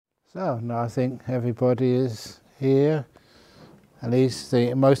So now I think everybody is here. At least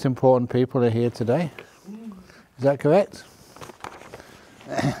the most important people are here today. Is that correct?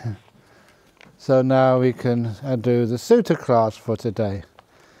 So now we can do the Sutta class for today.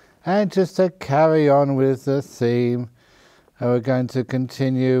 And just to carry on with the theme, we're going to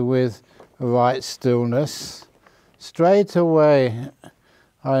continue with right stillness. Straight away,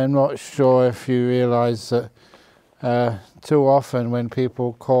 I am not sure if you realize that too often when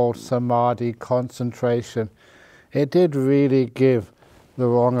people call samadhi concentration, it did really give the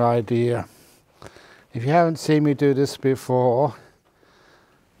wrong idea. If you haven't seen me do this before,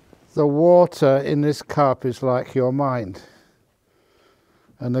 the water in this cup is like your mind.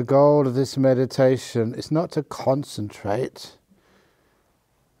 And the goal of this meditation is not to concentrate,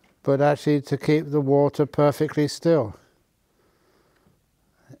 but actually to keep the water perfectly still.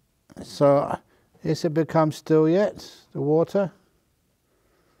 So, is it become still yet, the water?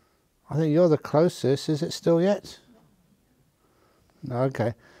 I think you're the closest. Is it still yet? No,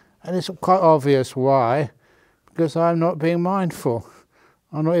 okay. And it's quite obvious why. Because I'm not being mindful.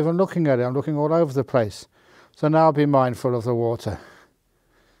 I'm not even looking at it. I'm looking all over the place. So now I'll be mindful of the water.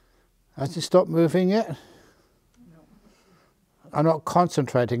 Has it stopped moving yet? No. I'm not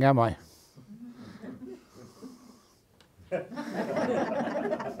concentrating, am I?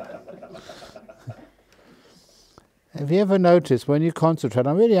 Have you ever noticed when you concentrate,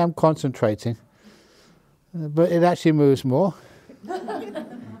 I really am concentrating, but it actually moves more.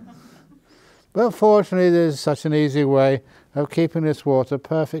 But fortunately there's such an easy way of keeping this water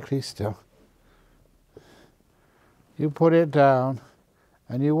perfectly still. You put it down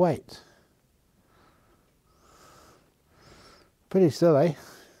and you wait. Pretty still, eh?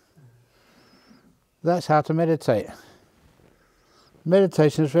 That's how to meditate.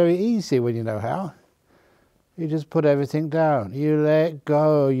 Meditation is very easy when you know how. You just put everything down. You let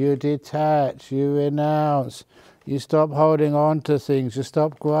go, you detach, you renounce. You stop holding on to things, you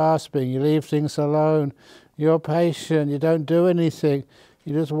stop grasping, you leave things alone. You're patient, you don't do anything,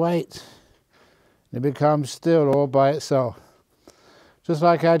 you just wait. It becomes still all by itself. Just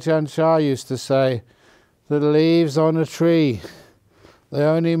like Ajahn Brahm used to say, the leaves on a tree, they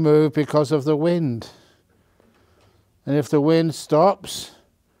only move because of the wind. And if the wind stops,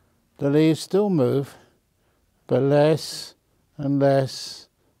 the leaves still move, but less and less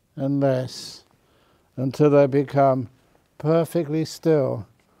and less, until they become perfectly still,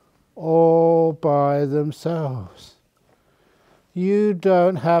 all by themselves. You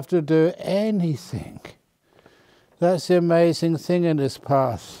don't have to do anything. That's the amazing thing in this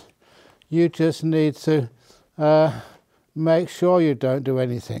path. You just need to make sure you don't do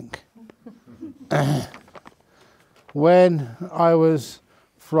anything. When I was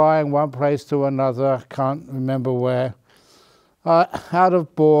flying one place to another, I can't remember where, out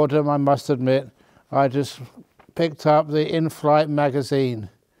of boredom, I must admit, I just picked up the in-flight magazine.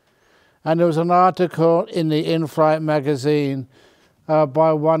 And there was an article in the in-flight magazine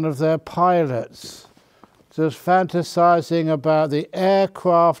by one of their pilots, just fantasizing about the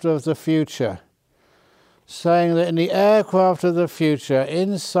aircraft of the future, saying that in the aircraft of the future,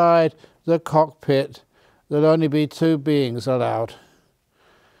 inside the cockpit, there'll only be two beings allowed.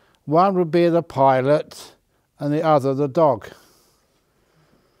 One would be the pilot, and the other the dog.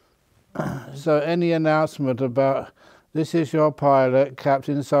 So any announcement about, this is your pilot,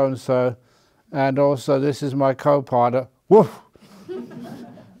 Captain so-and-so, and also this is my co-pilot, woof!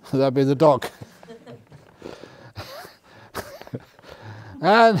 That'd be the dog.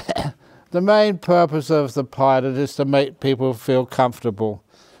 And the main purpose of the pilot is to make people feel comfortable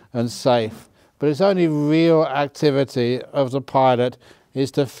and safe. But its only real activity of the pilot is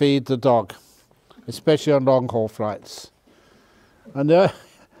to feed the dog, especially on long-haul flights. And the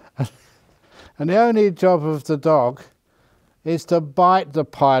only job of the dog is to bite the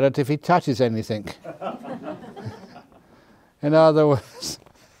pilot if he touches anything. In other words,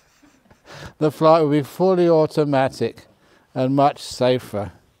 the flight will be fully automatic and much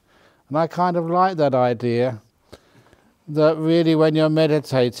safer. And I kind of like that idea, that really when you're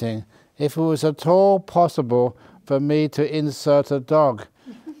meditating, if it was at all possible for me to insert a dog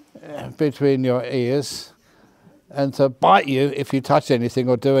between your ears and to bite you if you touch anything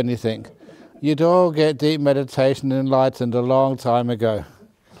or do anything, you'd all get deep meditation enlightened a long time ago.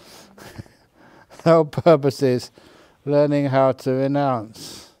 The whole purpose is learning how to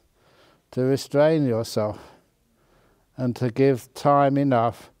renounce, to restrain yourself, and to give time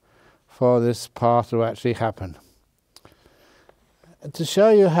enough for this path to actually happen. To show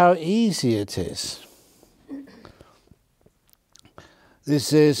you how easy it is,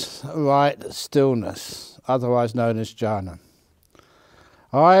 this is right stillness, otherwise known as jhana.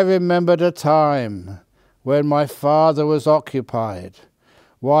 I remembered a time when my father was occupied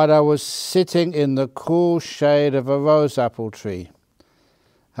while I was sitting in the cool shade of a rose apple tree,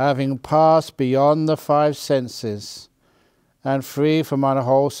 having passed beyond the five senses and free from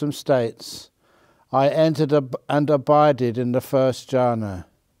unwholesome states. I entered and abided in the first jhana.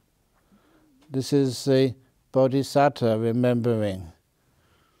 This is the Bodhisattva remembering.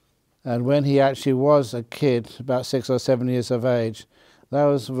 And when he actually was a kid, about 6 or 7 years of age, that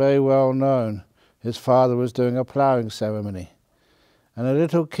was very well known. His father was doing a ploughing ceremony. And a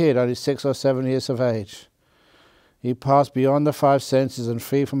little kid, only 6 or 7 years of age, he passed beyond the five senses and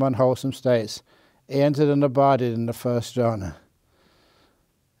free from unwholesome states. He entered and abided in the first jhana.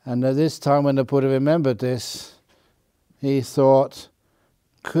 And at this time when the Buddha remembered this, he thought,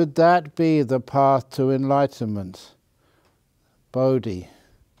 could that be the path to enlightenment? Bodhi.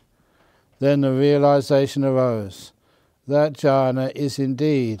 Then the realization arose. That jhana is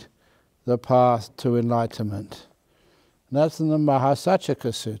indeed the path to enlightenment. And that's in the Mahasacaka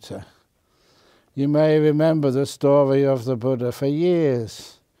Sutta. You may remember the story of the Buddha for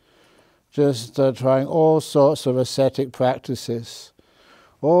years, just trying all sorts of ascetic practices,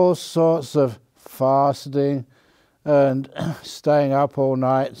 all sorts of fasting and staying up all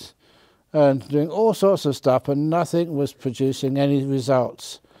night and doing all sorts of stuff, and nothing was producing any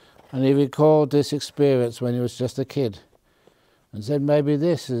results. And he recalled this experience when he was just a kid and said, maybe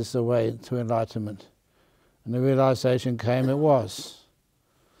this is the way to enlightenment. And the realization came it was.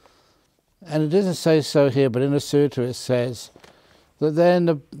 And it doesn't say so here, but in the sutta it says that then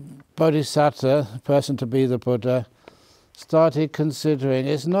the Bodhisattva, the person to be the Buddha, started considering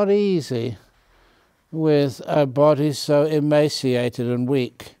it's not easy with a body so emaciated and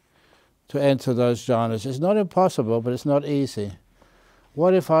weak to enter those jhanas. It's not impossible, but it's not easy.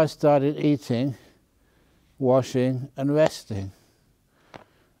 What if I started eating, washing and resting?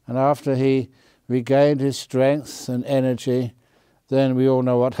 And after he regained his strength and energy, then we all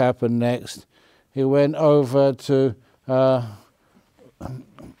know what happened next. He went over to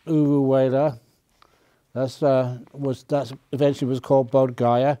Uruwela. That's eventually was called Bodh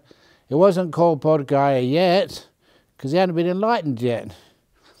Gaya. It wasn't called Bodh Gaya yet, because he hadn't been enlightened yet.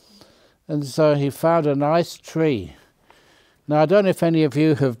 And so he found a nice tree. Now, I don't know if any of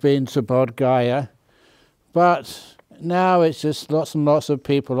you have been to Bodh Gaya, but now it's just lots and lots of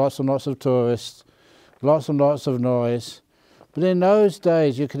people, lots and lots of tourists, lots and lots of noise. But in those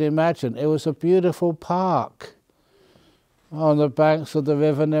days, you can imagine, it was a beautiful park on the banks of the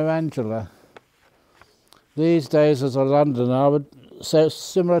river Narangala. These days, as a Londoner, I would say it's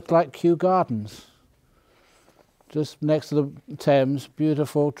similar to like Kew Gardens. Just next to the Thames,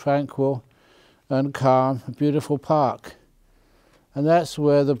 beautiful, tranquil and calm, a beautiful park. And that's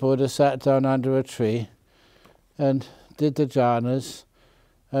where the Buddha sat down under a tree and did the jhanas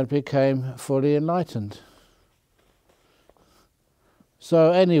and became fully enlightened.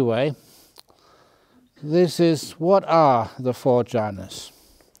 So anyway, what are the four jhanas?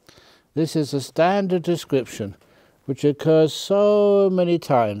 This is a standard description which occurs so many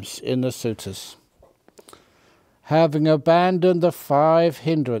times in the suttas. Having abandoned the five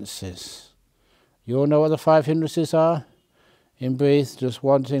hindrances. You all know what the five hindrances are? In brief, just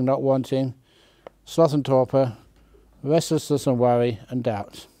wanting, not wanting, sloth and torpor, restlessness and worry, and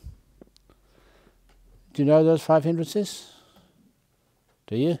doubt. Do you know those five hindrances?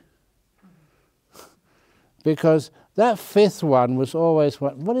 Do you? Because that fifth one was always,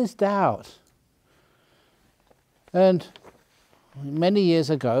 what is doubt? And many years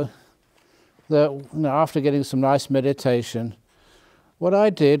ago, after getting some nice meditation, what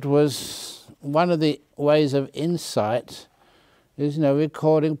I did was, one of the ways of insight is,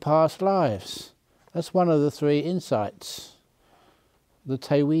 recording past lives. That's one of the three insights, the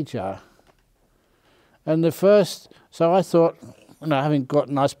Tewija. And so I thought, having got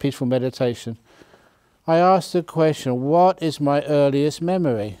nice peaceful meditation, I asked the question, what is my earliest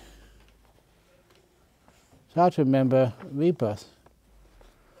memory? So I had to remember rebirth.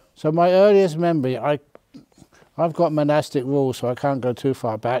 So my earliest memory, I've got monastic rules, so I can't go too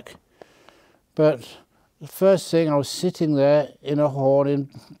far back. But the first thing, I was sitting there in a hall in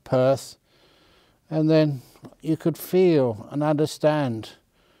Perth, and then you could feel and understand,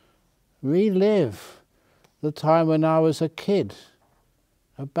 relive the time when I was a kid,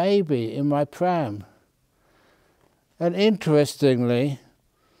 a baby in my pram. And interestingly,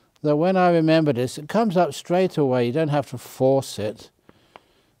 that when I remember this, it comes up straight away, you don't have to force it.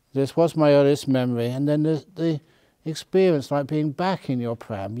 This was my earliest memory, and then the experience like being back in your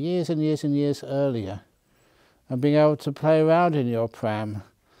pram, years and years and years earlier, and being able to play around in your pram.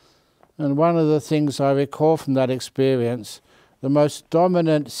 And one of the things I recall from that experience, the most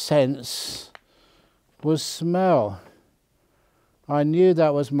dominant sense was smell. I knew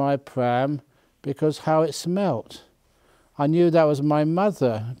that was my pram because how it smelt. I knew that was my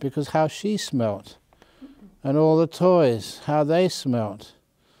mother because how she smelt. And all the toys, how they smelt.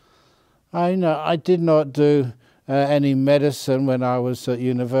 I did not do any medicine when I was at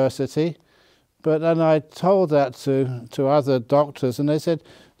university, but then I told that to other doctors, and they said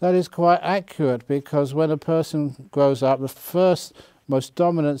that is quite accurate, because when a person grows up, the first most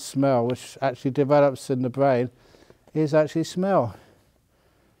dominant smell which actually develops in the brain is actually smell.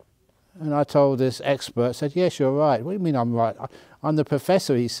 And I told this expert, said, yes, you're right. What do you mean I'm right? I'm the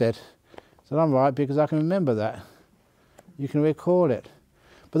professor, he said. I said, I'm right because I can remember that. You can recall it.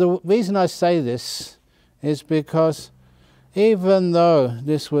 But the reason I say this is because even though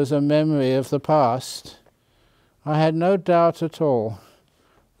this was a memory of the past, I had no doubt at all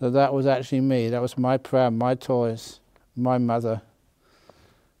that that was actually me. That was my pram, my toys, my mother.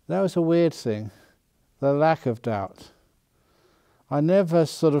 That was a weird thing, the lack of doubt. I never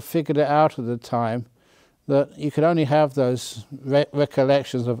sort of figured it out at the time that you could only have those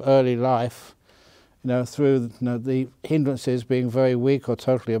recollections of early life, through the hindrances being very weak or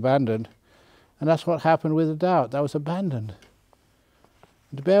totally abandoned. And that's what happened with the doubt. That was abandoned.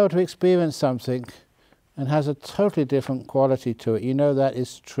 To be able to experience something and has a totally different quality to it, that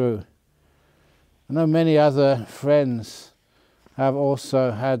is true. I know many other friends have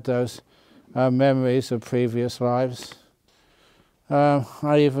also had those memories of previous lives. I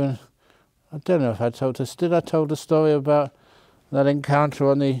don't know if I told this. Did I tell the story about that encounter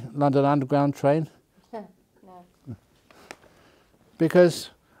on the London Underground train? No. Because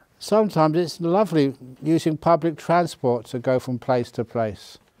sometimes it's lovely using public transport to go from place to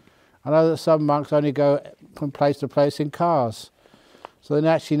place. I know that some monks only go from place to place in cars, so they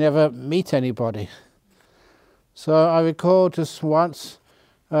actually never meet anybody. So I recall just once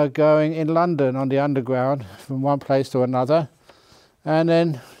going in London on the Underground from one place to another, and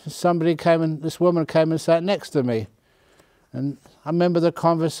then this woman came and sat next to me. And I remember the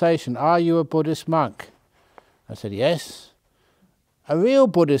conversation, are you a Buddhist monk? I said, yes. A real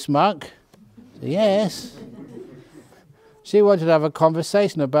Buddhist monk? I said, yes. She wanted to have a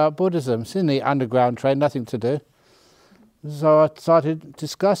conversation about Buddhism. It's in the Underground train, nothing to do. So I started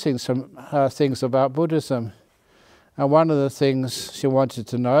discussing some things about Buddhism. And one of the things she wanted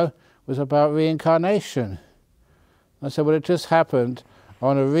to know was about reincarnation. I said, well, it just happened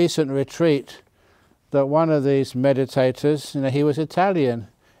on a recent retreat that one of these meditators, he was Italian.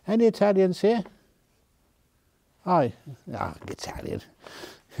 Any Italians here? Italian.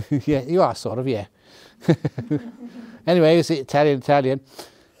 Yeah, you are sort of, yeah. Anyway, he was Italian.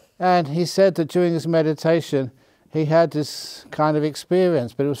 And he said that during his meditation, he had this kind of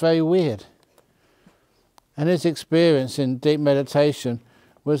experience, but it was very weird. And his experience in deep meditation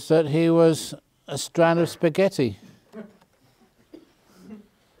was that he was a strand of spaghetti.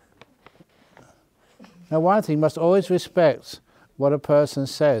 Now, one thing, you must always respect what a person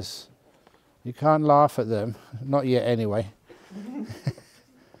says. You can't laugh at them, not yet anyway.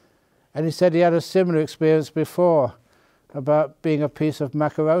 And he said he had a similar experience before about being a piece of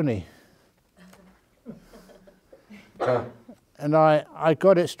macaroni. And I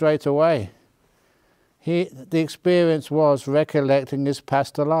got it straight away. The experience was recollecting his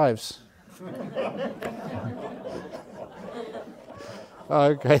past lives.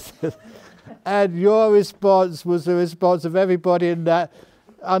 Okay. And your response was the response of everybody in that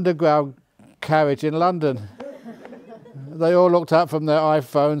underground carriage in London. They all looked up from their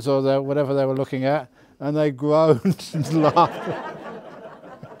iPhones or their whatever they were looking at, and they groaned and laughed.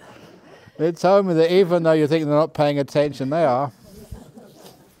 It told me that even though you think they're not paying attention, they are.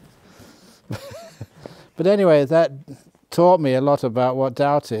 But anyway, that taught me a lot about what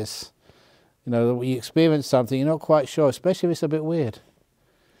doubt is. When you experience something, you're not quite sure, especially if it's a bit weird.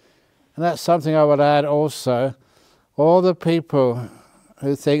 And that's something I would add also. All the people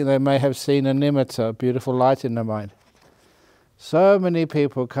who think they may have seen a nimitta, a beautiful light in their mind. So many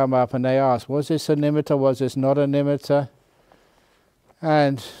people come up and they ask, was this a nimitta, was this not a nimitta?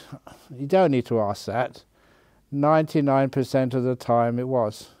 And you don't need to ask that. 99% of the time it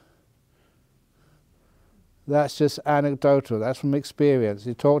was. That's just anecdotal, that's from experience.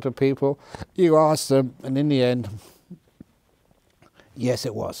 You talk to people, you ask them, and in the end, yes,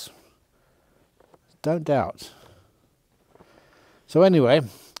 it was. Don't doubt. So anyway,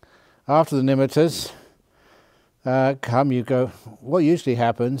 after the nimittas you go. What usually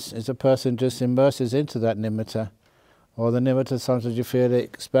happens is a person just immerses into that nimitta, or the nimitta, sometimes you feel it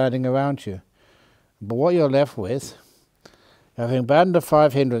expanding around you. But what you're left with, having abandoned the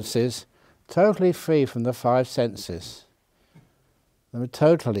 5 hindrances, totally free from the 5 senses. They're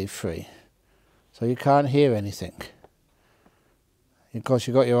totally free. So you can't hear anything. Because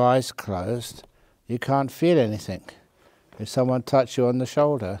you've got your eyes closed, you can't feel anything. If someone touched you on the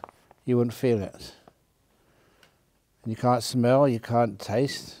shoulder, you wouldn't feel it. You can't smell, you can't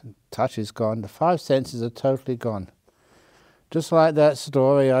taste, touch is gone. The 5 senses are totally gone. Just like that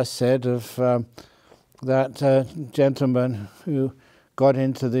story I said of that gentleman who got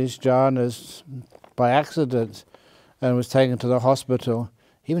into these jhanas by accident and was taken to the hospital.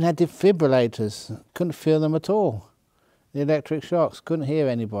 He even had defibrillators, couldn't feel them at all. The electric shocks, couldn't hear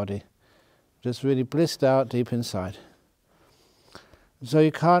anybody. Just really blissed out deep inside. So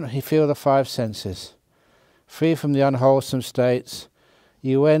you can't feel the 5 senses. Free from the unwholesome states,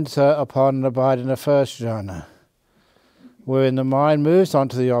 you enter upon and abide in the first jhana, wherein the mind moves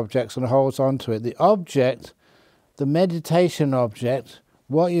onto the objects and holds onto it. The object, the meditation object,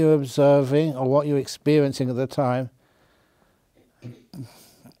 what you're observing or what you're experiencing at the time,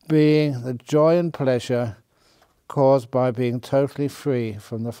 being the joy and pleasure caused by being totally free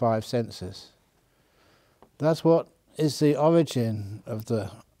from the 5 senses. That's what is the origin of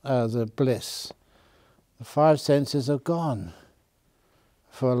the bliss. The 5 senses are gone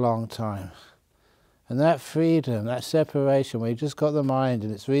for a long time. And that freedom, that separation, where you just got the mind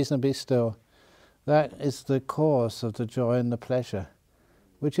and it's reasonably still, that is the cause of the joy and the pleasure,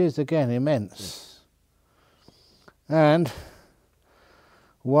 which is, again, immense. And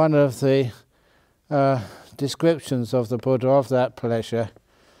one of the descriptions of the Buddha of that pleasure,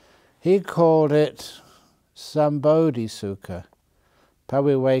 he called it Sambodhi Sukha.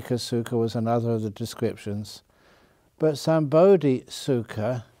 Paviveka Sukha was another of the descriptions. But Sambodhi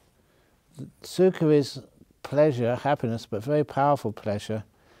Sukha, Sukha is pleasure, happiness, but very powerful pleasure.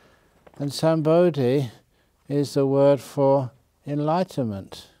 And Sambodhi is the word for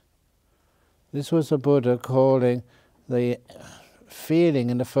enlightenment. This was the Buddha calling the feeling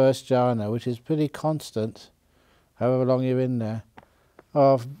in the first jhana, which is pretty constant, however long you're in there,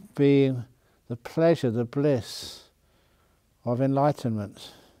 of being the pleasure, the bliss of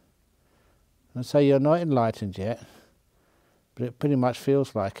enlightenment. And so you're not enlightened yet, but it pretty much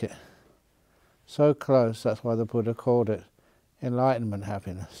feels like it. So close, that's why the Buddha called it enlightenment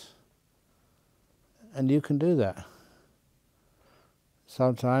happiness. And you can do that.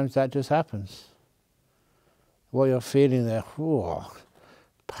 Sometimes that just happens. What you're feeling there, whoa,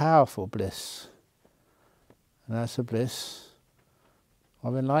 powerful bliss. And that's the bliss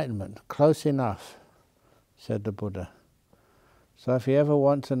of enlightenment. Close enough, said the Buddha. So if you ever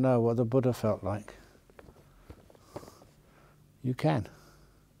want to know what the Buddha felt like, you can.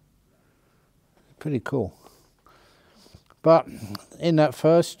 Pretty cool. But in that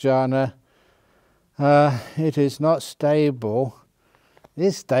first jhana, it is not stable. It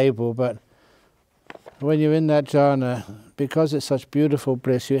is stable, but when you're in that jhana, because it's such beautiful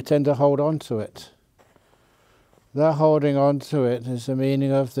bliss, you tend to hold on to it. That holding on to it is the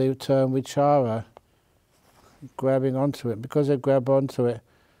meaning of the term vichara, grabbing onto it. Because they grab onto it,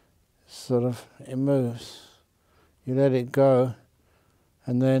 it moves. You let it go,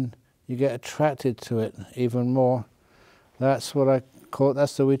 and then you get attracted to it even more. That's what I call,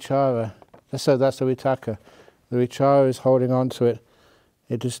 that's the vichara. That's the vitaka. The vichara is holding on to it.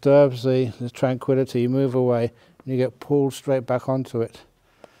 It disturbs the tranquility, you move away, and you get pulled straight back onto it.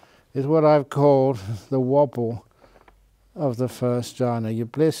 It's what I've called the wobble of the first jhana. You're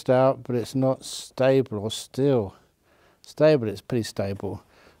blissed out, but it's not stable or still. Stable, it's pretty stable,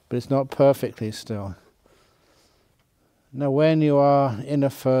 but it's not perfectly still. Now when you are in the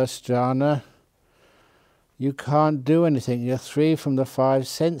first jhana, you can't do anything. You're free from the 5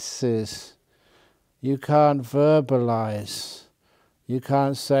 senses. You can't verbalize. You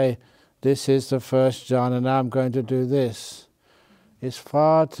can't say, this is the first jhana, now I'm going to do this. It's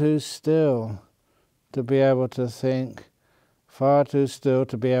far too still to be able to think, far too still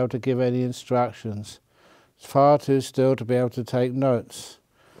to be able to give any instructions. It's far too still to be able to take notes.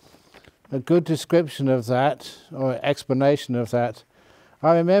 A good description of that, or explanation of that,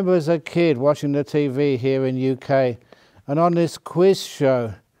 I remember as a kid watching the TV here in UK, and on this quiz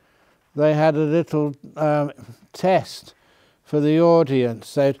show, they had a little test for the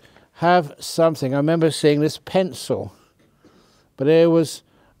audience. They'd have something. I remember seeing this pencil, but it was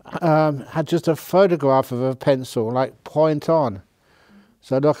had just a photograph of a pencil, like point on.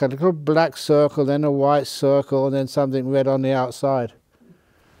 So look, a little black circle, then a white circle, and then something red on the outside.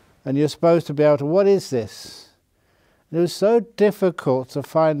 And you're supposed to be able to, what is this? And it was so difficult to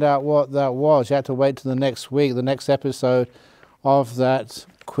find out what that was. You had to wait till the next week, the next episode of that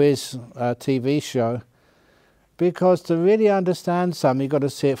quiz TV show. Because to really understand something, you've got to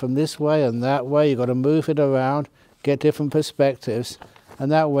see it from this way and that way, you've got to move it around, get different perspectives,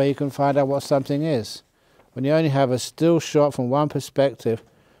 and that way you can find out what something is. When you only have a still shot from one perspective,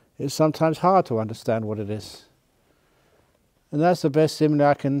 it's sometimes hard to understand what it is. And that's the best simile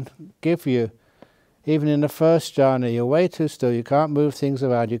I can give you. Even in the first jhana, you're way too still, you can't move things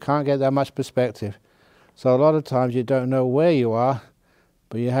around, you can't get that much perspective. So a lot of times you don't know where you are,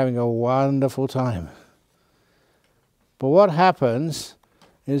 but you're having a wonderful time. But what happens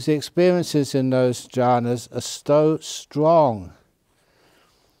is the experiences in those jhanas are so strong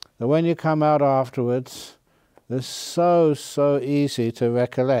that when you come out afterwards, they're so easy to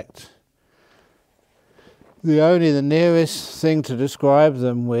recollect. The nearest thing to describe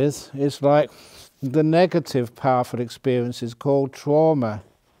them with is like the negative powerful experiences called trauma.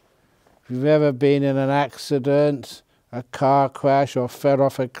 If you've ever been in an accident, a car crash, or fell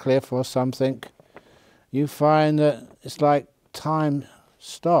off a cliff or something, you find that it's like time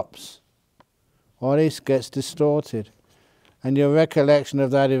stops, or at least gets distorted, and your recollection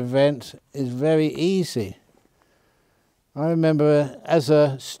of that event is very easy. I remember as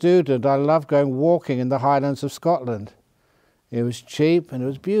a student I loved going walking in the Highlands of Scotland. It was cheap and it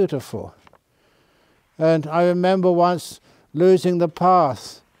was beautiful. And I remember once losing the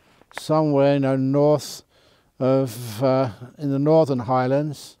path somewhere in the north of in the Northern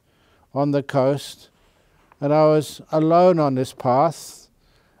Highlands on the coast, and I was alone on this path,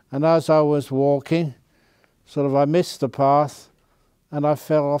 and as I was walking, I missed the path and I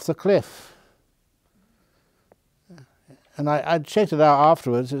fell off the cliff. And I checked it out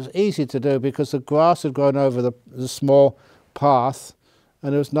afterwards. It was easy to do because the grass had grown over the small path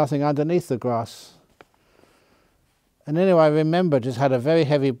and there was nothing underneath the grass. And anyway, I remember just had a very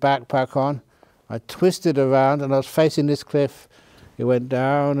heavy backpack on. I twisted around and I was facing this cliff. It went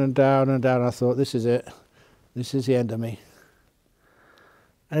down and down and down. I thought, this is it. This is the end of me.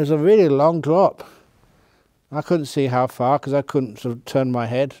 And it was a really long drop. I couldn't see how far because I couldn't turn my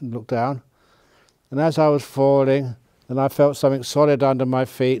head and look down. And as I was falling, and I felt something solid under my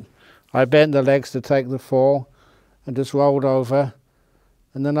feet, I bent the legs to take the fall and just rolled over.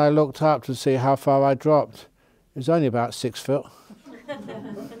 And then I looked up to see how far I dropped. It was only about 6 foot.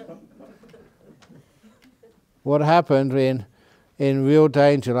 What happened in real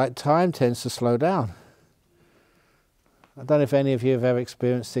danger, like time tends to slow down. I don't know if any of you have ever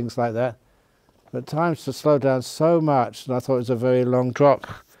experienced things like that, but time to slow down so much, and I thought it was a very long drop.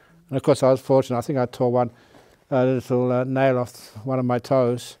 And of course I was fortunate. I think I tore a little nail off one of my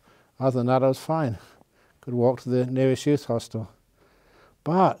toes. Other than that, I was fine. Could walk to the nearest youth hostel.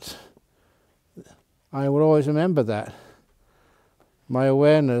 But I will always remember that. My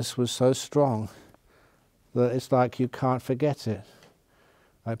awareness was so strong that it's like you can't forget it.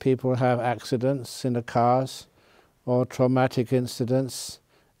 Like people have accidents in the cars or traumatic incidents,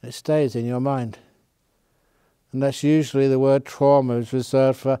 it stays in your mind. And that's usually the word trauma is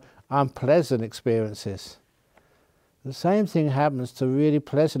reserved for unpleasant experiences. The same thing happens to really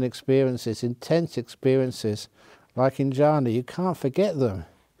pleasant experiences, intense experiences, like in jhana. You can't forget them.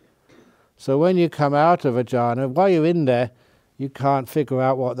 So when you come out of a jhana, while you're in there, you can't figure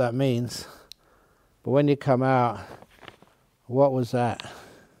out what that means. But when you come out, what was that?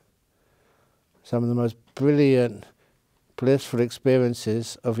 Some of the most brilliant, blissful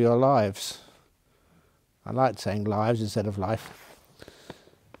experiences of your lives. I like saying lives instead of life.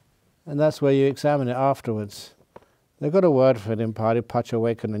 And that's where you examine it afterwards. They've got a word for it in Pali,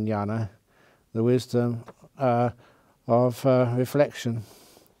 Paccavekkhana, the wisdom of reflection,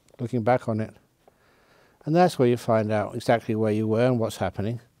 looking back on it. And that's where you find out exactly where you were and what's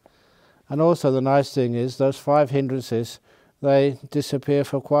happening. And also the nice thing is those 5 hindrances, they disappear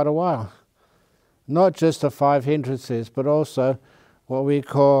for quite a while. Not just the 5 hindrances, but also what we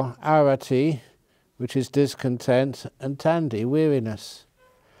call arati, which is discontent, and tandi, weariness.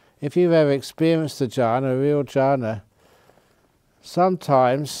 If you've ever experienced the jhana, a real jhana,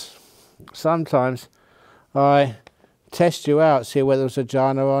 sometimes I test you out, see whether it's a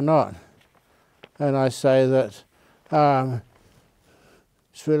jhana or not. And I say that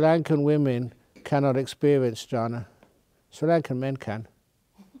Sri Lankan women cannot experience jhana. Sri Lankan men can.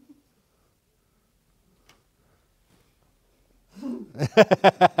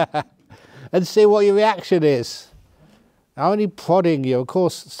 And see what your reaction is. I'm only prodding you. Of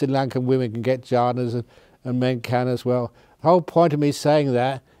course Sri Lankan women can get jhanas and men can as well. The whole point of me saying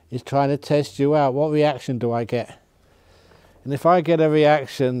that is trying to test you out. What reaction do I get? And if I get a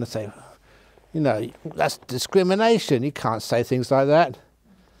reaction that say, that's discrimination, you can't say things like that.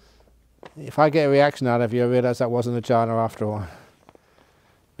 If I get a reaction out of you, I realise that wasn't a jhana after all.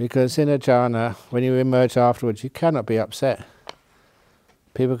 Because in a jhana, when you emerge afterwards, you cannot be upset.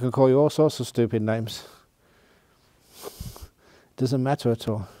 People can call you all sorts of stupid names. Doesn't matter at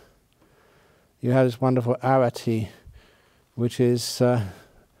all. You have this wonderful arati, which is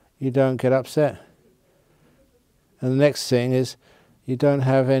you don't get upset. And the next thing is you don't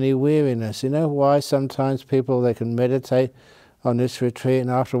have any weariness. You know why sometimes people, they can meditate on this retreat and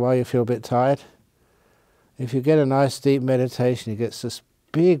after a while you feel a bit tired? If you get a nice deep meditation, you get this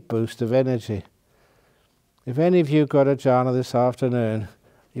big boost of energy. If any of you got a jhana this afternoon,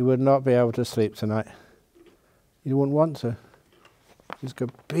 you would not be able to sleep tonight. You wouldn't want to. Just got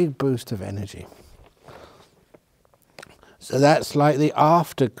a big boost of energy. So that's like the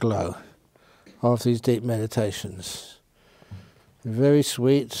afterglow of these deep meditations. Very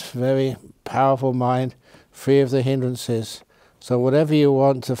sweet, very powerful mind, free of the hindrances. So whatever you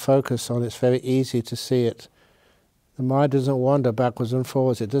want to focus on, it's very easy to see it. The mind doesn't wander backwards and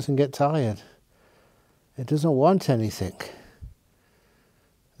forwards. It doesn't get tired. It doesn't want anything.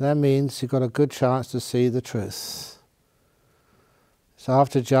 That means you've got a good chance to see the truth. So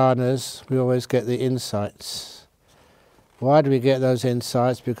after jhanas, we always get the insights. Why do we get those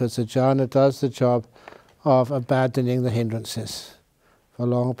insights? Because the jhana does the job of abandoning the hindrances for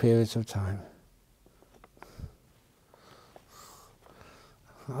long periods of time.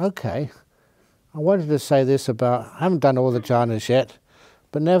 Okay, I wanted to say this about, I haven't done all the jhanas yet,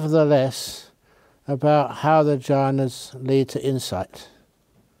 but nevertheless, about how the jhanas lead to insight,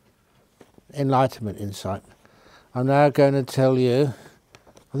 enlightenment insight. I'm now going to tell you,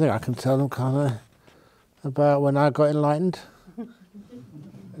 I think I can tell them, can't I, about when I got enlightened.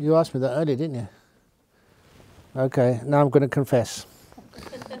 You asked me that earlier, didn't you? Okay, now I'm going to confess.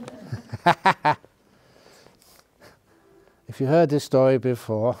 If you heard this story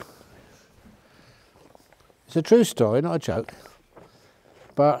before, it's a true story, not a joke.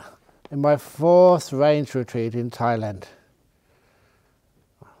 But in my 4th range retreat in Thailand,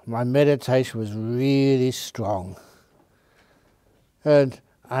 my meditation was really strong. And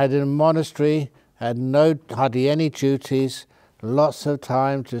I had a monastery, had hardly any duties, lots of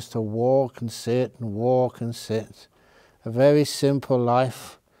time just to walk and sit and walk and sit. A very simple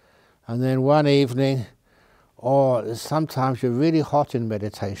life. And then one evening, sometimes you're really hot in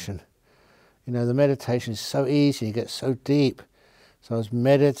meditation. You know, the meditation is so easy, you get so deep. So I was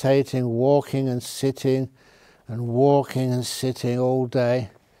meditating, walking and sitting all day.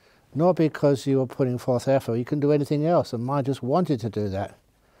 Not because you were putting forth effort, you couldn't do anything else. The mind just wanted to do that.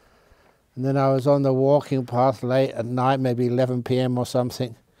 And then I was on the walking path late at night, maybe 11 p.m. or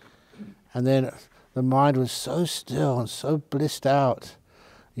something. And then the mind was so still and so blissed out.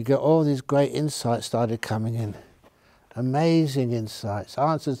 You get all these great insights started coming in. Amazing insights,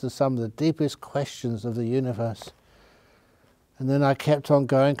 answers to some of the deepest questions of the universe. And then I kept on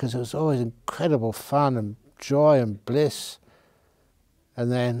going because it was always incredible fun and joy and bliss.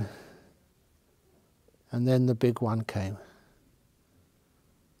 And then the big one came.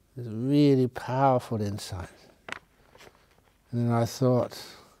 This really powerful insight. And then I thought,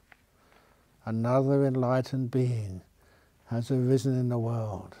 another enlightened being has arisen in the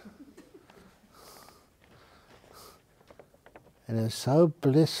world. And it was so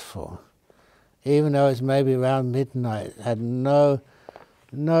blissful, even though it was maybe around midnight, had no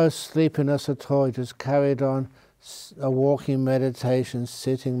sleepiness at all, just carried on a walking meditation,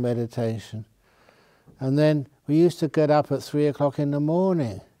 sitting meditation. And then we used to get up at 3 o'clock in the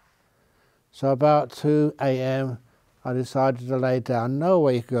morning. So about 2 a.m. I decided to lay down. No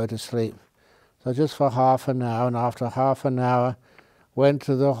way you could go to sleep. So just for half an hour, and after half an hour, went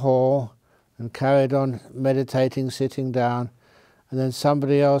to the hall and carried on meditating, sitting down. And then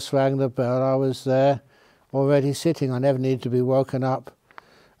somebody else rang the bell. I was there, already sitting. I never needed to be woken up.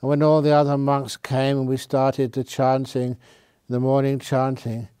 And when all the other monks came and we started the chanting, the morning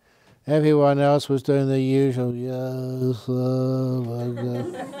chanting, everyone else was doing the usual, yes,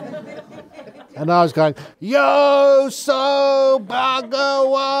 and I was going, Yo so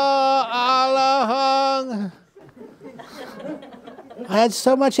bhagawa alahang. I had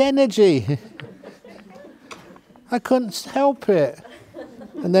so much energy. I couldn't help it.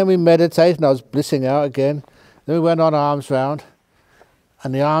 And then we meditated and I was blissing out again. Then we went on alms round.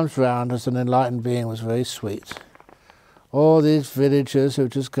 And the alms round as an enlightened being was very sweet. All these villagers who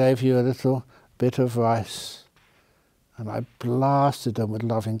just gave you a little bit of rice. And I blasted them with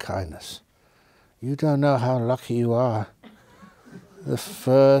loving kindness. You don't know how lucky you are. The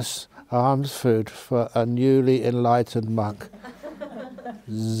first alms food for a newly enlightened monk.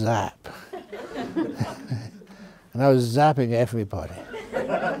 Zap. And I was zapping everybody.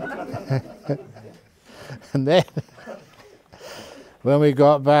 And then, when we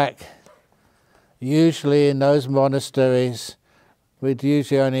got back, usually in those monasteries, we'd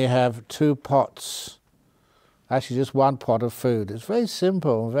usually only have 2 pots Actually just one pot of food. It's very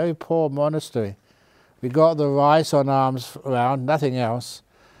simple, a very poor monastery. We got the rice on arms around, nothing else.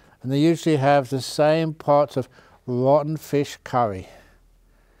 And they usually have the same pot of rotten fish curry.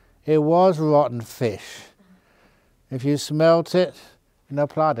 It was rotten fish. If you smelt it,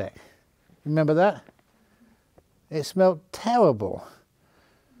 pladek. Remember that? It smelled terrible.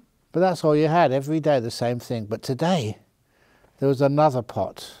 But that's all you had, every day the same thing. But today, there was another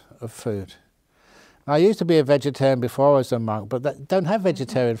pot of food. I used to be a vegetarian before I was a monk, but they don't have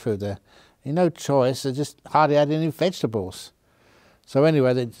vegetarian food there. No choice, they just hardly had any vegetables. So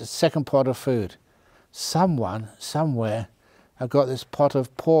anyway, the second pot of food. Someone, somewhere, had got this pot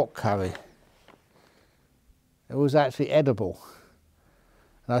of pork curry. It was actually edible.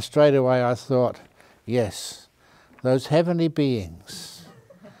 And straight away I thought, yes, those heavenly beings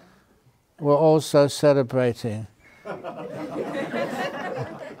were also celebrating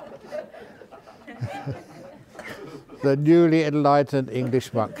the newly enlightened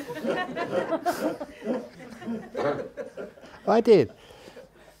English monk. I did.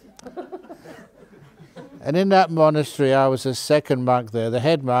 And in that monastery I was the second monk there. The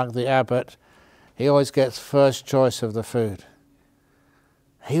head monk, the abbot, he always gets first choice of the food.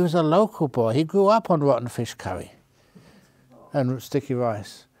 He was a local boy. He grew up on rotten fish curry and sticky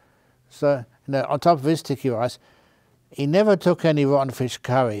rice. So, on top of his sticky rice, he never took any rotten fish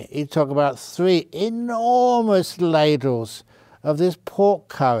curry. He took about 3 enormous ladles of this pork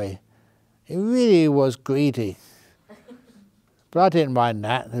curry. He really was greedy. But I didn't mind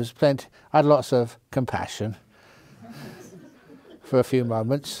that. There was plenty. I had lots of compassion for a few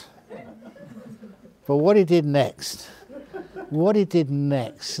moments. But what he did next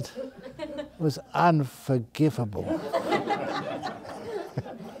was unforgivable.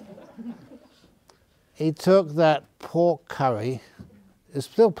 He took that pork curry, there's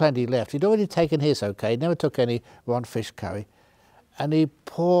still plenty left. He'd already taken his, okay, he never took any rotten fish curry, and he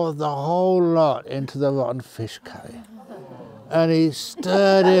poured the whole lot into the rotten fish curry. And he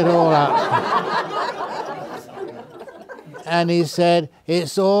stirred it all up. And he said,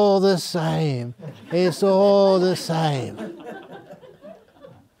 it's all the same, it's all the same.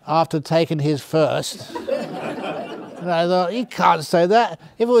 After taking his first. And I thought, you can't say that.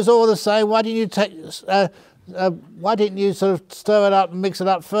 If it was all the same, why didn't you sort of stir it up and mix it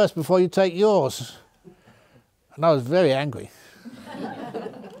up first before you take yours? And I was very angry.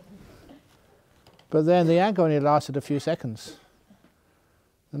 But then the anger only lasted a few seconds.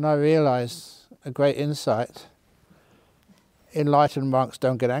 And I realized a great insight. Enlightened monks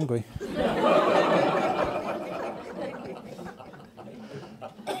don't get angry.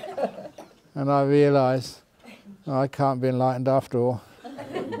 And I realized, I can't be enlightened after all.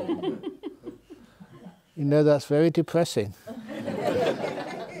 That's very depressing.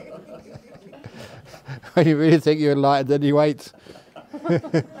 When you really think you're enlightened, then you ate.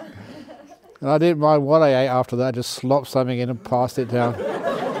 And I didn't mind what I ate after that, I just slopped something in and passed it down.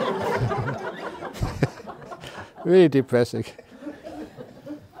 Really depressing.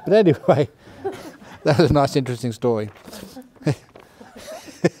 But anyway, that was a nice, interesting story.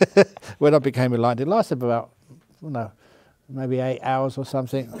 When I became enlightened, it lasted about, maybe 8 hours or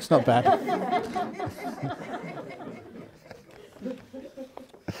something. It's not bad.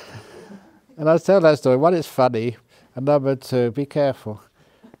 And I tell that story. One, it's funny, and number two, be careful,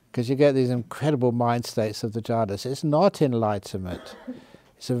 because you get these incredible mind states of the jhanas. It's not enlightenment.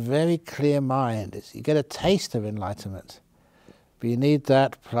 It's a very clear mind. You get a taste of enlightenment. But you need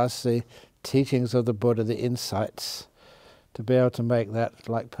that plus the teachings of the Buddha, the insights, to be able to make that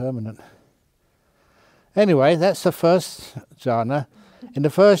permanent. Anyway, that's the first jhana. In the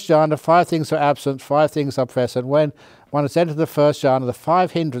first jhana, 5 things are absent, 5 things are present. When one has entered the first jhana, the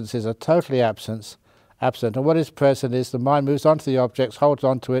 5 hindrances are totally absent. And what is present is the mind moves on to the objects, holds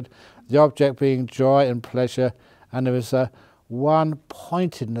on to it, the object being joy and pleasure, and there is a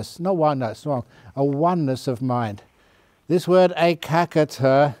one-pointedness, a oneness of mind. This word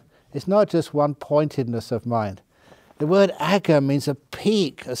ekaggata is not just one-pointedness of mind. The word aga means a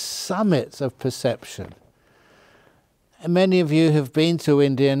peak, a summit of perception. And many of you who've been to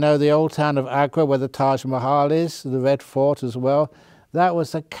India know the old town of Agra, where the Taj Mahal is, the Red Fort as well. That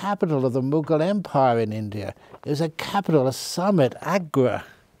was the capital of the Mughal Empire in India. It was a capital, a summit, Agra.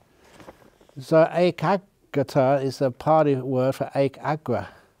 So ekaggata is a Pali word for ekagrata,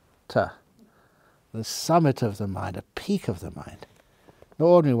 the summit of the mind, a peak of the mind. Not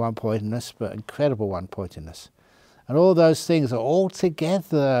ordinary one-pointedness, but incredible one-pointedness. And all those things are all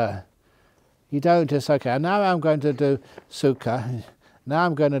together. You don't just, okay, now I'm going to do sukha, now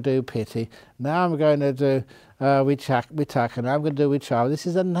I'm going to do piti, now I'm going to do vitaka, now I'm going to do vichara. This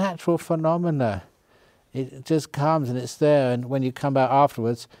is a natural phenomena. It just comes and it's there, and when you come back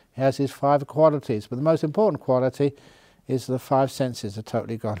afterwards, it has these 5 qualities. But the most important quality is the 5 senses are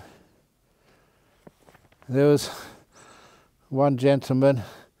totally gone. There was one gentleman,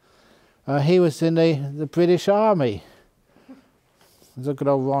 he was in the British Army. It's a good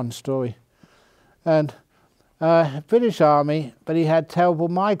old Ron story. And British Army, but he had terrible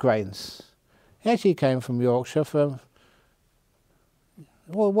migraines. He actually came from Yorkshire, from,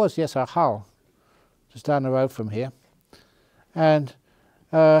 well, it was, yes, Hull, just down the road from here. And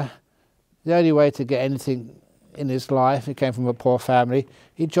the only way to get anything in his life, he came from a poor family,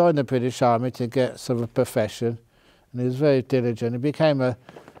 he joined the British Army to get sort of a profession, and he was very diligent. He became a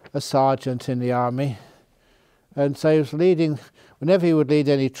sergeant in the army, and so he was leading, whenever he would lead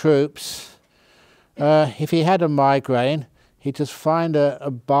any troops, if he had a migraine, he'd just find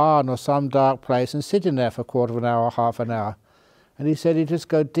a barn or some dark place and sit in there for a quarter of an hour or half an hour. And he said he'd just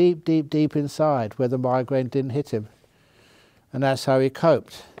go deep, deep, deep inside where the migraine didn't hit him. And that's how he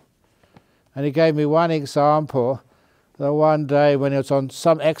coped. And he gave me one example, that one day when he was on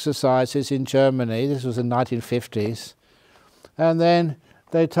some exercises in Germany, this was in the 1950s, and then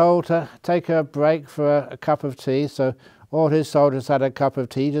they told to take a break for a cup of tea, so all his soldiers had a cup of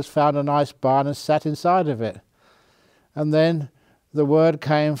tea, just found a nice barn and sat inside of it. And then the word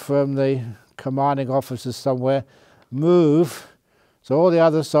came from the commanding officers somewhere, move. So all the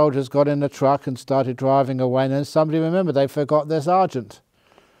other soldiers got in the truck and started driving away, and then somebody remembered they forgot their sergeant.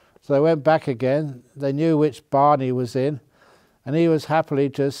 So they went back again, they knew which barn he was in, and he was happily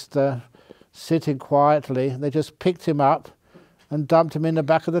just sitting quietly. They just picked him up and dumped him in the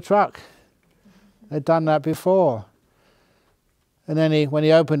back of the truck. They'd done that before. And then when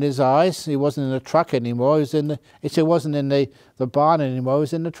he opened his eyes, he wasn't in the truck anymore, he wasn't in the barn anymore, he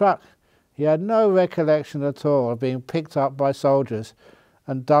was in the truck. He had no recollection at all of being picked up by soldiers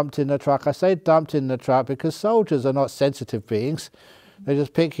and dumped in the truck. I say dumped in the truck because soldiers are not sensitive beings. They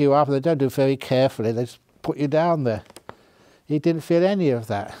just pick you up and they don't do it very carefully, they just put you down there. He didn't feel any of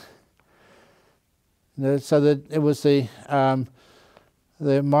that. So that it was the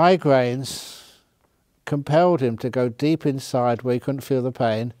migraines compelled him to go deep inside where he couldn't feel the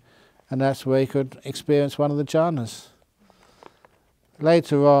pain, and that's where he could experience one of the jhanas.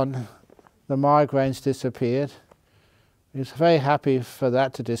 Later on, the migraines disappeared. He was very happy for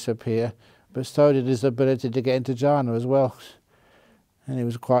that to disappear, but so did his ability to get into jhana as well, and he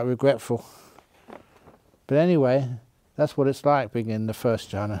was quite regretful. But anyway, that's what it's like being in the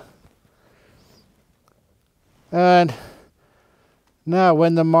first jhana. And now,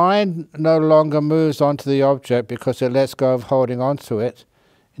 when the mind no longer moves onto the object because it lets go of holding on to it,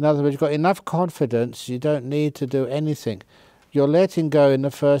 in other words, you've got enough confidence, you don't need to do anything. Your letting go in the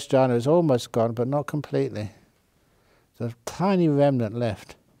first jhana is almost gone, but not completely. There's a tiny remnant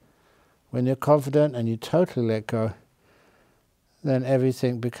left. When you're confident and you totally let go, then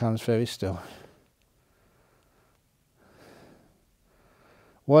everything becomes very still.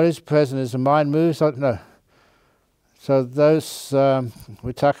 What is present is the mind moves on. No. So those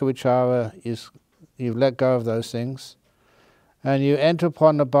vitaka vichara you've let go of those things, and you enter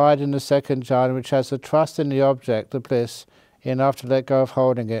upon the abide in the second jhana, which has the trust in the object, the bliss, enough to let go of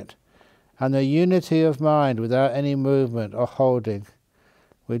holding it, and the unity of mind without any movement or holding,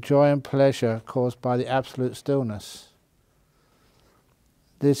 with joy and pleasure caused by the absolute stillness.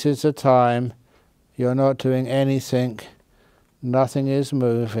 This is a time you're not doing anything, nothing is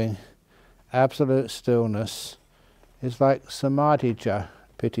moving, absolute stillness. It's like samadhija,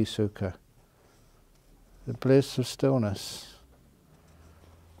 piti sukha, the bliss of stillness.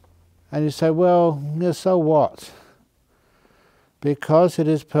 And you say, well, so what? Because it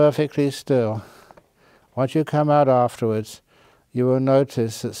is perfectly still, once you come out afterwards, you will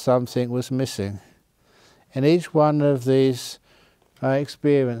notice that something was missing. In each one of these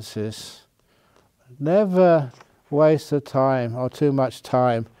experiences, never waste the time or too much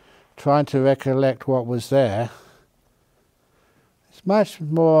time trying to recollect what was there. It's much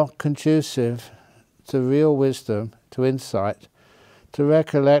more conducive to real wisdom, to insight, to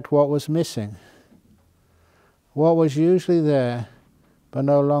recollect what was missing. What was usually there, but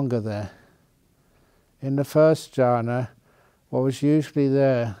no longer there. In the first jhana, what was usually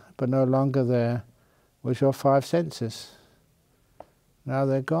there, but no longer there, was your 5 senses. Now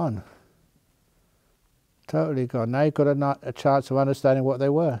they're gone. Totally gone. Now you've got a chance of understanding what they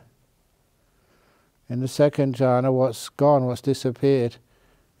were. In the second jhana, what's gone, what's disappeared,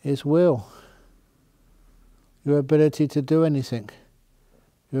 is will. Your ability to do anything.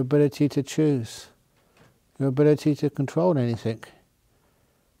 Your ability to choose. Your ability to control anything.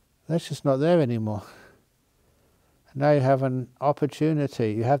 That's just not there anymore. And now you have an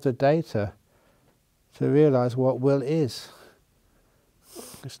opportunity, you have the data to realize what will is.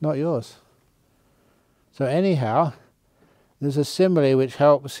 It's not yours. So anyhow, there's a simile which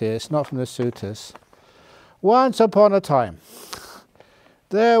helps here. It's not from the suttas. Once upon a time,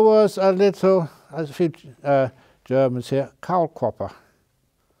 there was a little, a few Germans here, Kaulquapper.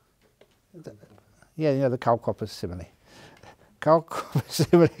 Yeah, you know the Kaulquapper simile. Kaulquapper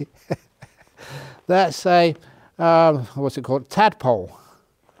simile. That's a, what's it called? Tadpole.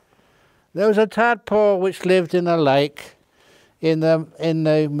 There was a tadpole which lived in a lake in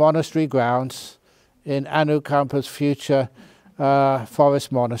the monastery grounds in Anukampa's future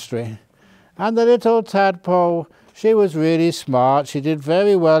forest monastery. And the little tadpole, she was really smart. She did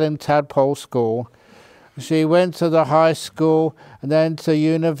very well in tadpole school. She went to the high school and then to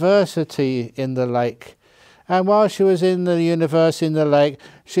university in the lake. And while she was in the university in the lake,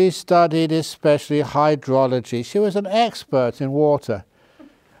 she studied especially hydrology. She was an expert in water.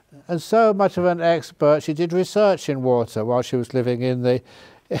 And so much of an expert, she did research in water while she was living in the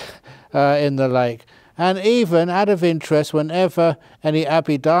lake. And even out of interest, whenever any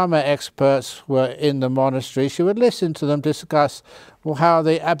Abhidharma experts were in the monastery, she would listen to them discuss how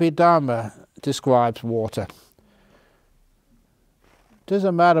the Abhidharma describes water.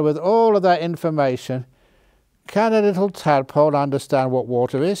 Doesn't matter, with all of that information, can a little tadpole understand what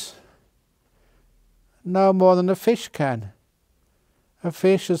water is? No more than a fish can. A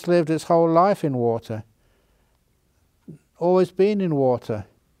fish has lived its whole life in water, always been in water.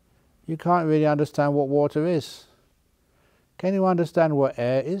 You can't really understand what water is. Can you understand what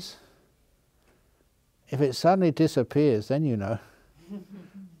air is? If it suddenly disappears, then you know.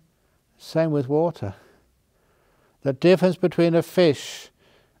 Same with water. The difference between a fish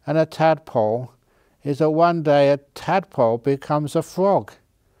and a tadpole is that one day a tadpole becomes a frog.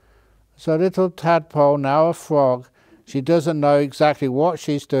 So little tadpole, now a frog, she doesn't know exactly what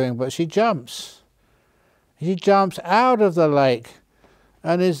she's doing, but she jumps. She jumps out of the lake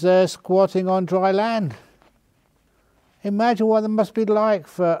and is there squatting on dry land. Imagine what it must be like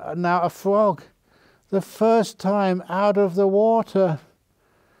for now a frog. The first time out of the water.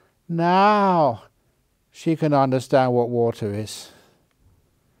 Now she can understand what water is.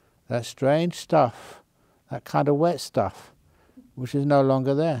 That strange stuff, that kind of wet stuff, which is no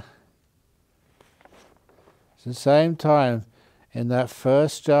longer there. It's the same time in that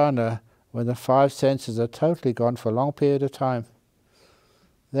first jhana when the five senses are totally gone for a long period of time.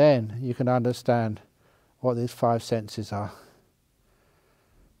 Then you can understand what these five senses are.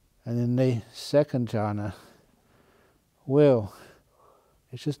 And in the second jhana, will,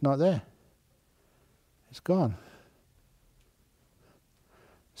 it's just not there. It's gone.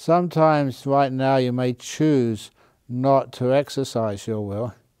 Sometimes right now you may choose not to exercise your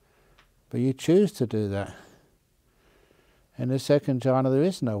will, but you choose to do that. In the second jhana there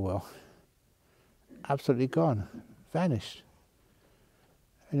is no will. Absolutely gone. Vanished.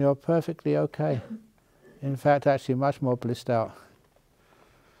 And you're perfectly okay. In fact, actually much more blissed out.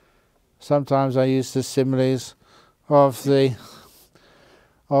 Sometimes I use the similes of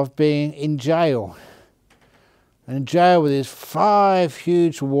being in jail. And in jail with these 5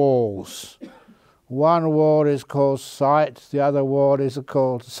 huge walls. One wall is called sight, the other wall is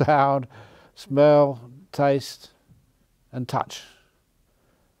called sound, smell, taste, and touch.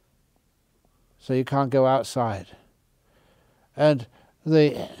 So you can't go outside. And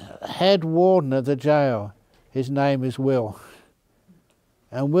the head warden of the jail, his name is Will.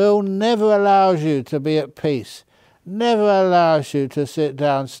 And Will never allows you to be at peace, never allows you to sit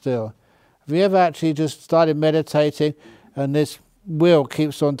down still. Have you ever actually just started meditating and this Will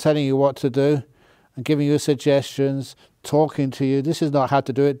keeps on telling you what to do and giving you suggestions, talking to you, this is not how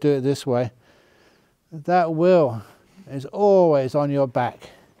to do it this way. That Will is always on your back.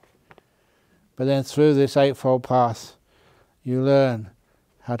 But then through this eightfold path, you learn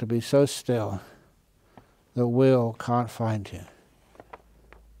how to be so still that will can't find you.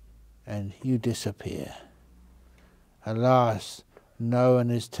 And you disappear. At last, no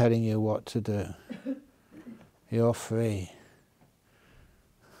one is telling you what to do. You're free.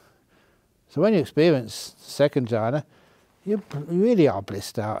 So when you experience second jhana, you really are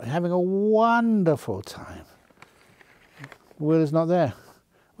blissed out, having a wonderful time. Will is not there.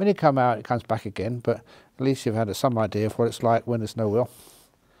 When you come out, it comes back again, but at least you've had some idea of what it's like when there's no will.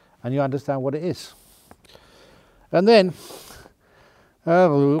 And you understand what it is. And then,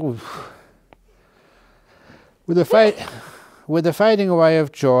 with the fading away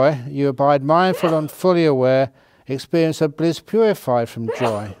of joy, you abide mindful and fully aware, experience of bliss purified from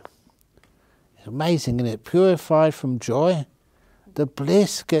joy. It's amazing, isn't it? Purified from joy. The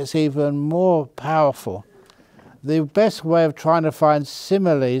bliss gets even more powerful. The best way of trying to find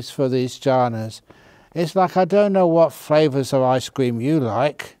similes for these jhanas It's like, I don't know what flavours of ice cream you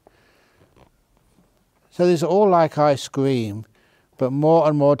like. So these are all like ice cream, but more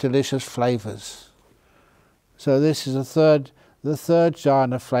and more delicious flavours. So this is the third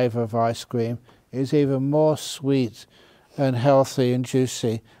jhana flavour of ice cream is even more sweet and healthy and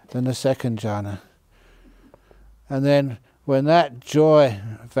juicy than the second jhana. And then when that joy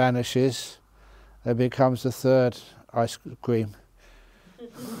vanishes, there becomes the third ice cream.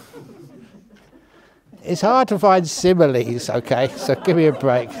 It's hard to find similes, okay, so give me a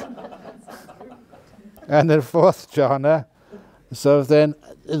break. And the fourth jhana, so then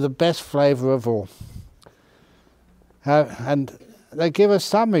the best flavour of all. And they give a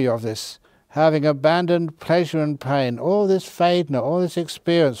summary of this. Having abandoned pleasure and pain, all this vedana, all this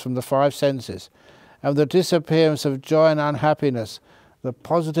experience from the five senses, and the disappearance of joy and unhappiness, the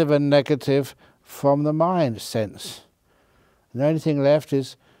positive and negative from the mind sense. And the only thing left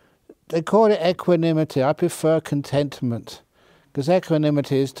is, they call it equanimity. I prefer contentment, because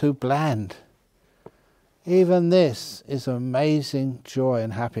equanimity is too bland. Even this is amazing joy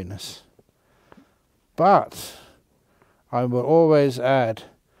and happiness. But I will always add,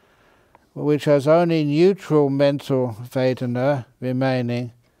 which has only neutral mental vedana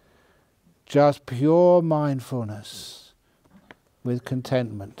remaining, just pure mindfulness with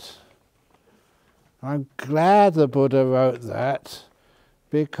contentment. I'm glad the Buddha wrote that,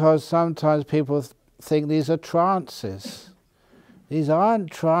 because sometimes people think these are trances. These aren't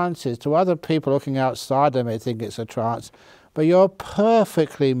trances. To other people looking outside, they may think it's a trance, but you're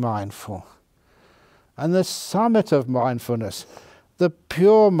perfectly mindful. And the summit of mindfulness, the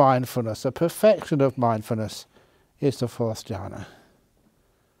pure mindfulness, the perfection of mindfulness, is the fourth jhana.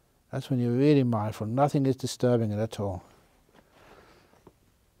 That's when you're really mindful. Nothing is disturbing it at all.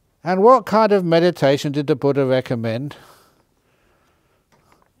 And what kind of meditation did the Buddha recommend?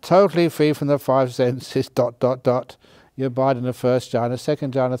 Totally free from the five senses, ... You abide in the first jhana,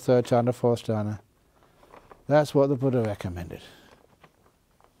 second jhana, third jhana, fourth jhana. That's what the Buddha recommended.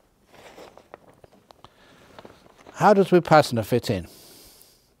 How does vipassana fit in?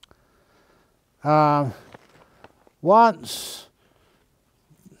 Once,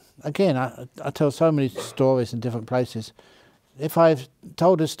 again, I tell so many stories in different places. If I've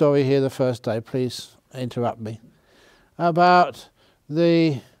told a story here the first day, please interrupt me. About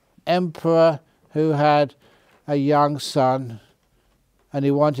the emperor who had a young son, and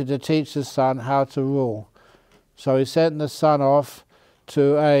he wanted to teach the son how to rule. So he sent the son off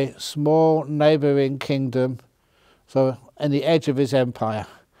to a small neighbouring kingdom, so in the edge of his empire,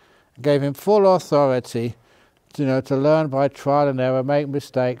 gave him full authority, to learn by trial and error, make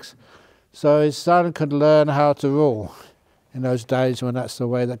mistakes, so his son could learn how to rule in those days when that's the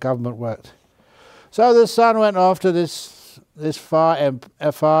way that government worked. So the son went off to this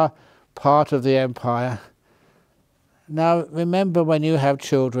far part of the empire. Now remember, when you have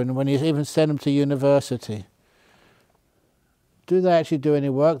children, when you even send them to university, do they actually do any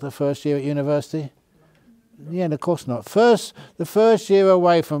work the first year at university? Yeah, of course not. The first year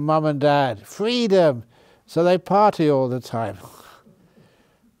away from mum and dad, freedom, so they party all the time.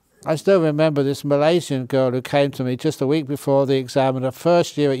 I still remember this Malaysian girl who came to me just a week before the exam in her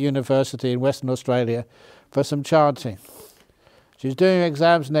first year at university in Western Australia for some chanting. She's doing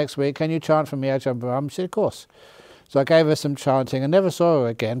exams next week. Can you chant for me, Ajahn Brahm? She said, of course. So I gave her some chanting. I never saw her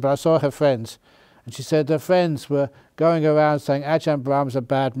again, but I saw her friends. And she said her friends were going around saying, Ajahn Brahm's a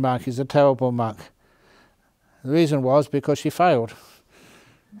bad monk, he's a terrible monk. The reason was because she failed.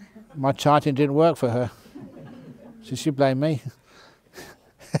 My chanting didn't work for her. So she blamed me.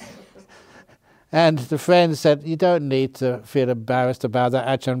 And the friend said, you don't need to feel embarrassed about that,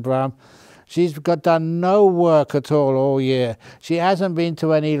 Ajahn Brahm. She's done no work at all year. She hasn't been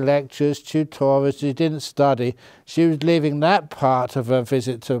to any lectures, tutorials, she didn't study. She was leaving that part of her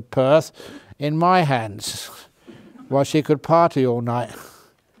visit to Perth in my hands, while she could party all night.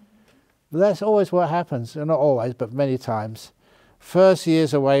 But that's always what happens, not always, but many times. First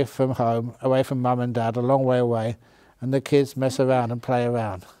year's away from home, away from mum and dad, a long way away, and the kids mess around and play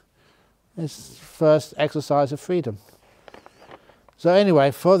around. It's first exercise of freedom. So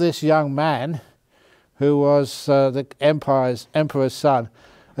anyway, for this young man, who was the emperor's son,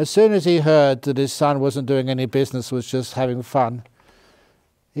 as soon as he heard that his son wasn't doing any business, was just having fun,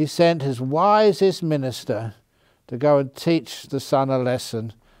 he sent his wisest minister to go and teach the son a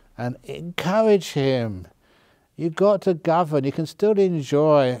lesson and encourage him. You've got to govern. You can still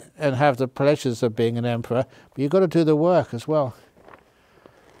enjoy and have the pleasures of being an emperor, but you've got to do the work as well.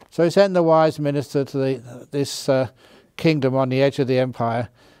 So he sent the wise minister to this kingdom on the edge of the empire,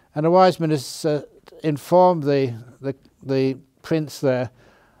 and the wise minister informed the prince there,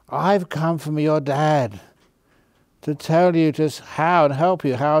 I've come from your dad to tell you just how and help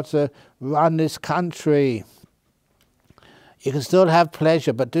you how to run this country. You can still have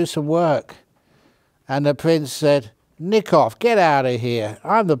pleasure, but do some work. And the prince said, nick off, get out of here.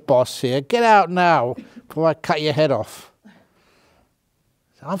 I'm the boss here. Get out now before I cut your head off.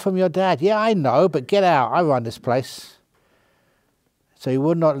 I'm from your dad. Yeah, I know, but get out. I run this place. So he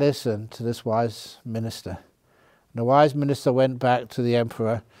would not listen to this wise minister. And the wise minister went back to the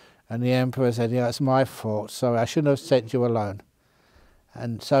emperor, and the emperor said, yeah, it's my fault. Sorry, I shouldn't have sent you alone.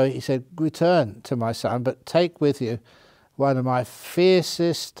 And so he said, return to my son, but take with you one of my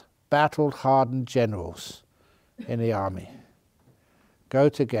fiercest battle-hardened generals in the army. Go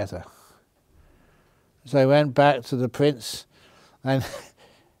together. So he went back to the prince, and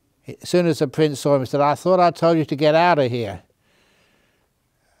as soon as the prince saw him, he said, I thought I told you to get out of here.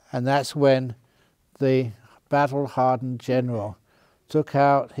 And that's when the battle-hardened general took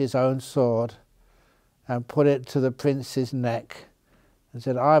out his own sword and put it to the prince's neck and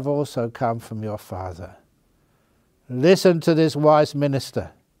said, I've also come from your father. Listen to this wise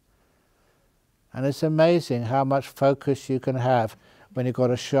minister. And it's amazing how much focus you can have when you've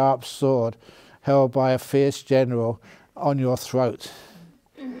got a sharp sword held by a fierce general on your throat.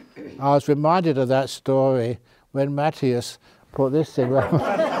 I was reminded of that story when Matthias put this thing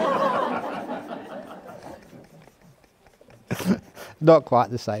around. Not quite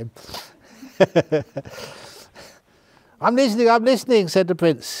the same. I'm listening, said the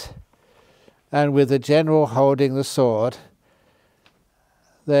prince. And with the general holding the sword,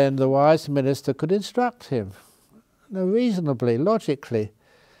 then the wise minister could instruct him, reasonably, logically.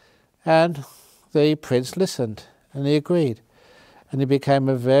 And the prince listened, and he agreed. And he became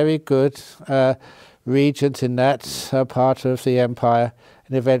a very good regent in that part of the empire,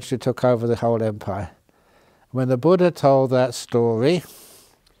 and eventually took over the whole empire. When the Buddha told that story,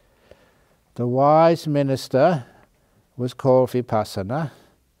 the wise minister was called Vipassana.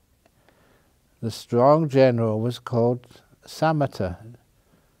 The strong general was called Samatha.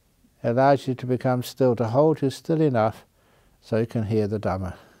 It allows you to become still, to hold you still enough so you can hear the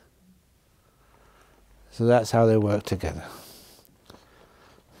Dhamma. So that's how they work together.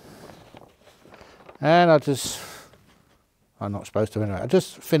 And I'm not supposed to anyway, I'll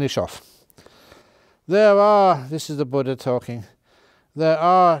just finish off. This is the Buddha talking, there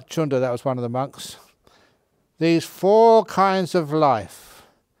are, Chunda, that was one of the monks, these 4 kinds of life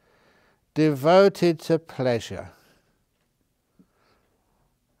devoted to pleasure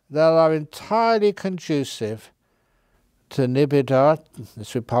that are entirely conducive to nibbida,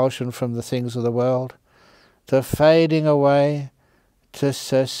 this repulsion from the things of the world, to fading away, to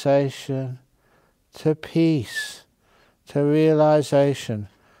cessation, to peace, to realization,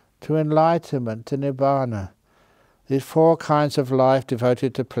 to enlightenment, to nibbana. These 4 kinds of life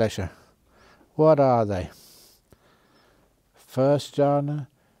devoted to pleasure. What are they? First jhana,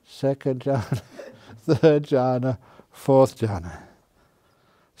 second jhana, third jhana, fourth jhana.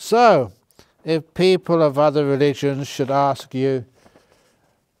 So, if people of other religions should ask you,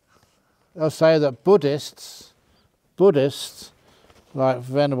 they'll say that Buddhists, like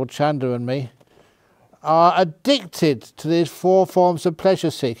Venerable Chanda and me, are addicted to these 4 forms of pleasure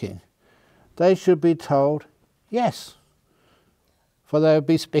seeking. They should be told, yes, for they would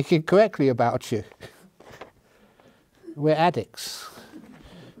be speaking correctly about you. We're addicts.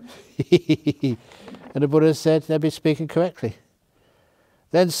 And the Buddha said they'd be speaking correctly.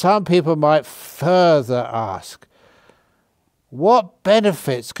 Then some people might further ask, what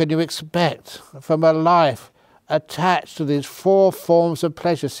benefits can you expect from a life attached to these 4 forms of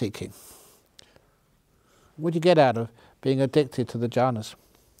pleasure seeking? What do you get out of being addicted to the jhanas?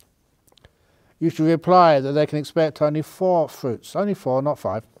 You should reply that they can expect only 4 fruits, only 4, not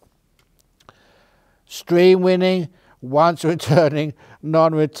 5. Stream winning, once returning,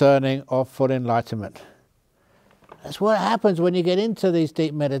 non-returning, or full enlightenment. That's what happens when you get into these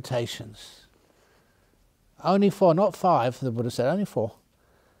deep meditations. Only 4, not 5, the Buddha said, only 4.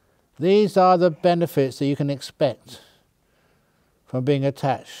 These are the benefits that you can expect from being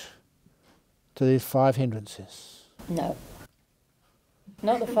attached to these 5 hindrances. No.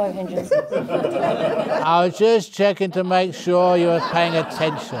 Not the 5 hindrances. I was just checking to make sure you were paying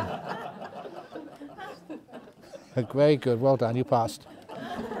attention. Very good, well done, you passed.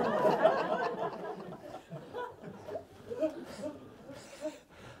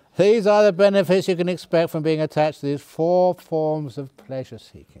 These are the benefits you can expect from being attached to these 4 forms of pleasure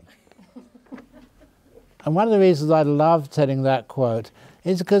seeking. And one of the reasons I love telling that quote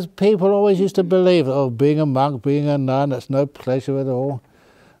is because people always used to believe, oh, being a monk, being a nun, that's no pleasure at all.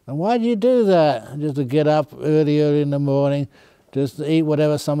 And why do you do that? Just to get up early in the morning, Just eat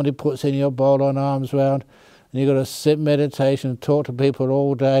whatever somebody puts in your bowl on arms round. And you've got to sit meditation and talk to people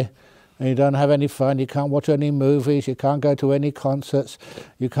all day. And you don't have any fun. You can't watch any movies. You can't go to any concerts.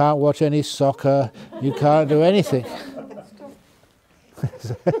 You can't watch any soccer. You can't do anything.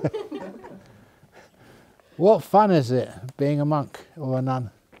 What fun is it being a monk or a nun?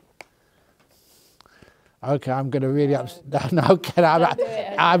 Okay, I'm going to really I'm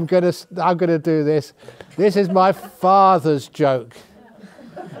going to do this. This is my father's joke.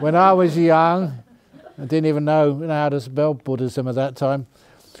 When I was young, I didn't even know how to spell Buddhism at that time.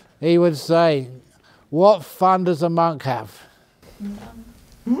 He would say, "What fun does a monk have?"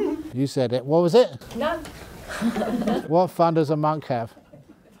 None. You said it. What was it? None. What fun does a monk have?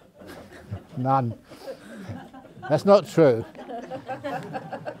 None. That's not true.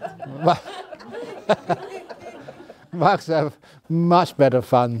 Monks have much better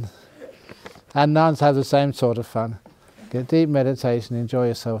fun. And nuns have the same sort of fun. Get deep meditation, enjoy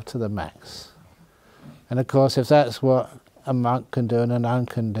yourself to the max. And of course, if that's what a monk can do and a nun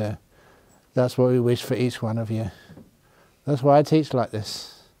can do, that's what we wish for each one of you. That's why I teach like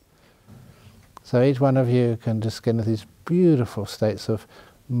this. So each one of you can just get into these beautiful states of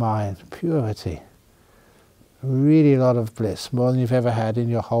mind, purity, really a lot of bliss, more than you've ever had in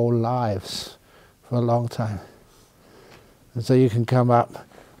your whole lives for a long time. And so you can come up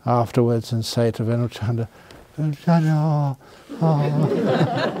afterwards and say to Venerable Chanda, and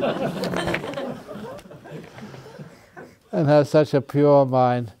have such a pure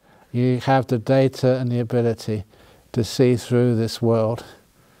mind, you have the data and the ability to see through this world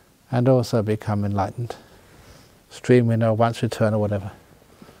and also become enlightened. Stream we know, once return or whatever.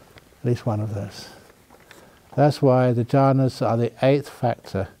 At least one of those. That's why the jhanas are the 8th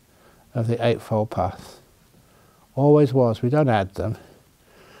factor of the Eightfold Path. Always was. We don't add them.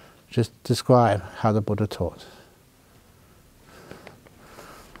 Just describe how the Buddha taught.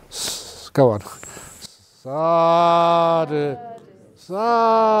 Go on. Sadhu,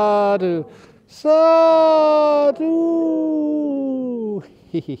 sadhu, sadhu.